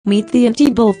Meet the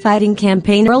anti-bullfighting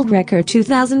campaign world record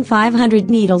 2,500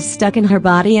 needles stuck in her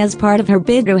body as part of her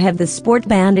bid to have the sport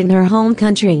banned in her home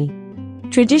country.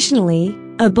 Traditionally,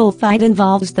 a bullfight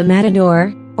involves the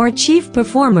matador, or chief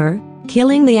performer,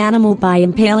 killing the animal by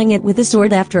impaling it with a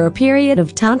sword after a period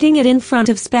of taunting it in front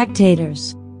of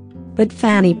spectators. But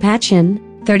Fanny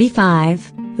Pachon,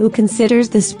 35, who considers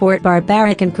the sport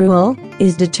barbaric and cruel,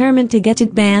 is determined to get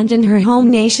it banned in her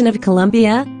home nation of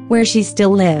Colombia, where she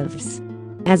still lives.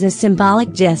 As a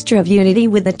symbolic gesture of unity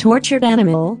with the tortured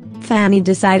animal, Fanny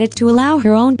decided to allow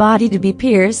her own body to be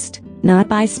pierced, not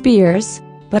by spears,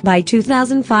 but by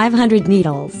 2,500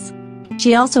 needles.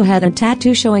 She also had a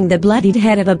tattoo showing the bloodied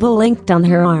head of a bull inked on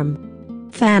her arm.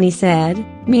 Fanny said,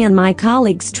 "Me and my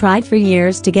colleagues tried for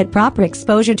years to get proper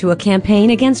exposure to a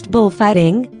campaign against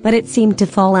bullfighting, but it seemed to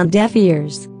fall on deaf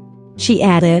ears." She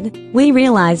added, "We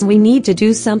realize we need to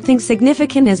do something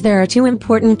significant as there are two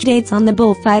important dates on the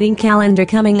bullfighting calendar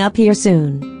coming up here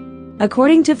soon."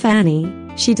 According to Fanny,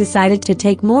 she decided to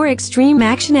take more extreme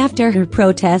action after her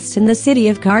protests in the city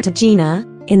of Cartagena,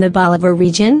 in the Bolivar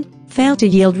region, failed to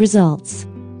yield results.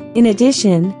 In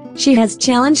addition, she has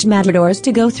challenged matadors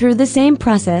to go through the same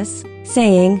process,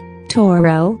 saying,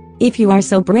 "Toro, if you are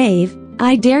so brave,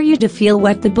 I dare you to feel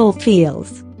what the bull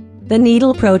feels." The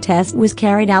needle protest was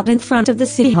carried out in front of the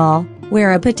city hall,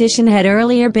 where a petition had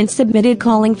earlier been submitted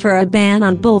calling for a ban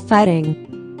on bullfighting.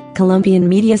 Colombian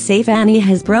media say Fanny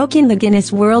has broken the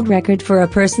Guinness World Record for a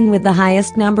person with the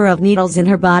highest number of needles in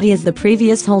her body, as the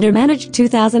previous holder managed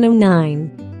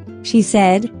 2009. She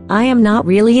said, "I am not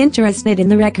really interested in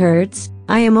the records,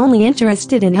 I am only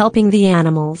interested in helping the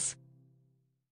animals."